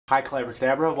Hi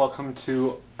Collabrakadabra, welcome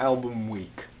to album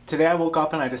week. Today I woke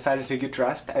up and I decided to get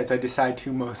dressed, as I decide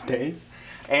to most days.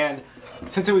 And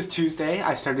since it was Tuesday,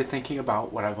 I started thinking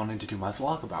about what I wanted to do my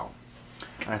vlog about.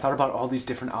 And I thought about all these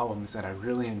different albums that I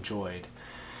really enjoyed.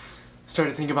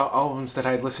 Started thinking about albums that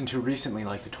I had listened to recently,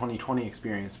 like the 2020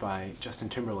 Experience by Justin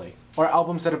Timberlake. Or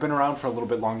albums that have been around for a little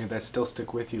bit longer that still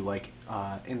stick with you, like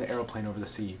In the Aeroplane Over the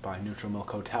Sea by Neutral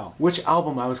Milk Hotel. Which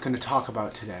album I was going to talk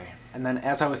about today. And then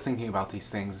as I was thinking about these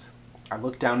things, I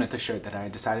looked down at the shirt that I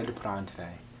had decided to put on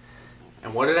today.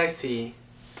 And what did I see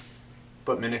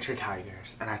but miniature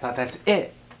tigers? And I thought, that's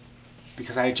it!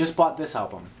 Because I had just bought this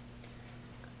album,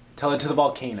 To the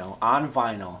Volcano, on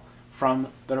vinyl, from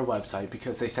their website,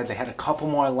 because they said they had a couple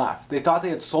more left. They thought they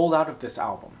had sold out of this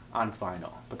album on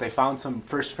vinyl, but they found some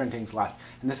first printings left,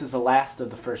 and this is the last of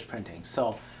the first printings.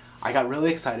 So I got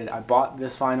really excited. I bought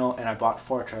this vinyl and I bought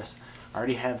Fortress. I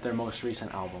already have their most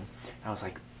recent album. And I was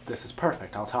like, this is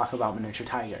perfect. I'll talk about miniature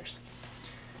tigers.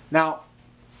 Now,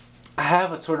 I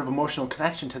have a sort of emotional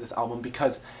connection to this album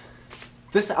because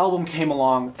this album came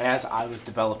along as I was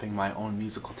developing my own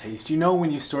musical taste. You know,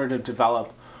 when you sort of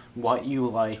develop what you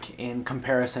like in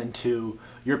comparison to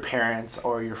your parents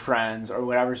or your friends or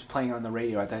whatever's playing on the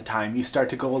radio at that time, you start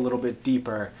to go a little bit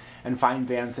deeper and find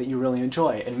bands that you really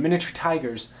enjoy. And Miniature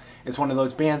Tigers is one of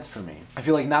those bands for me. I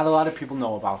feel like not a lot of people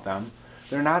know about them.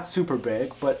 They're not super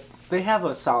big, but they have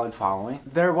a solid following.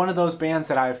 They're one of those bands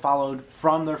that I followed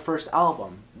from their first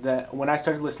album. That when I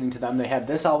started listening to them, they had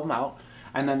this album out,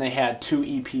 and then they had 2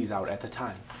 EPs out at the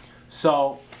time.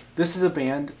 So this is a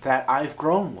band that I've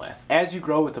grown with. As you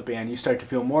grow with a band, you start to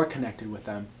feel more connected with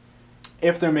them.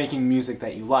 If they're making music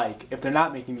that you like. If they're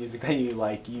not making music that you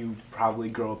like, you probably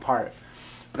grow apart.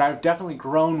 But I've definitely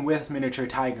grown with Miniature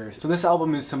Tigers. So this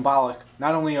album is symbolic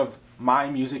not only of my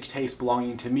music taste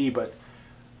belonging to me, but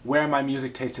where my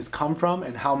music taste has come from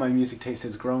and how my music taste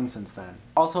has grown since then.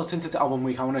 Also, since it's album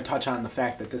week, I want to touch on the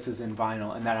fact that this is in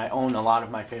vinyl and that I own a lot of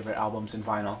my favorite albums in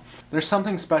vinyl. There's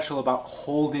something special about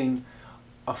holding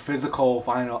a physical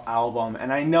vinyl album,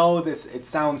 and I know it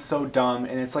sounds so dumb,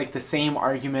 and it's like the same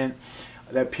argument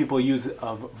that people use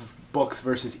of books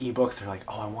versus ebooks. They're like,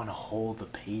 oh, I want to hold the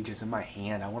pages in my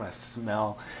hand, I want to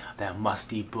smell that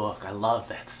musty book, I love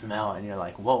that smell. And you're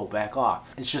like, whoa, back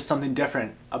off. It's just something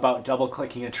different about double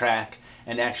clicking a track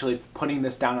and actually putting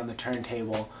this down on the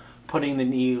turntable, putting the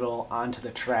needle onto the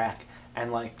track,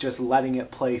 and like just letting it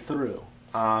play through.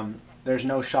 There's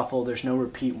no shuffle, there's no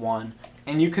repeat one.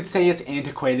 And you could say it's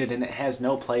antiquated and it has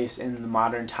no place in the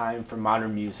modern time for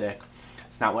modern music.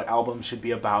 It's not what albums should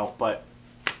be about, but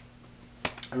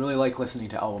I really like listening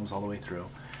to albums all the way through.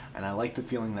 And I like the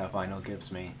feeling that vinyl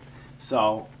gives me.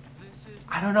 So,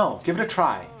 I don't know, give it a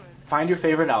try. Find your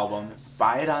favorite album,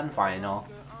 buy it on vinyl,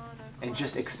 and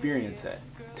just experience it.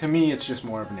 To me, it's just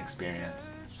more of an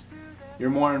experience. You're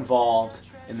more involved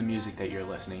in the music that you're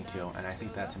listening to, and I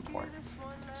think that's important.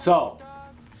 So,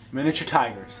 Miniature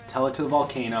Tigers, To the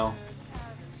Volcano.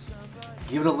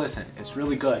 Give it a listen, it's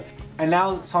really good. And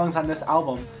now songs on this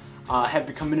album have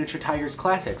become Miniature Tigers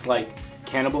classics, like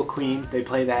Cannibal Queen. They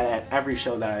play that at every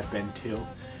show that I've been to.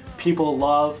 People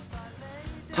love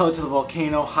To the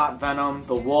Volcano, Hot Venom,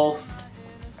 The Wolf,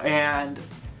 and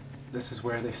this is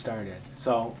where they started.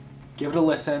 So give it a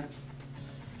listen,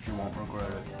 you won't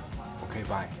regret it. Okay,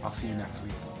 bye. I'll see you next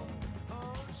week.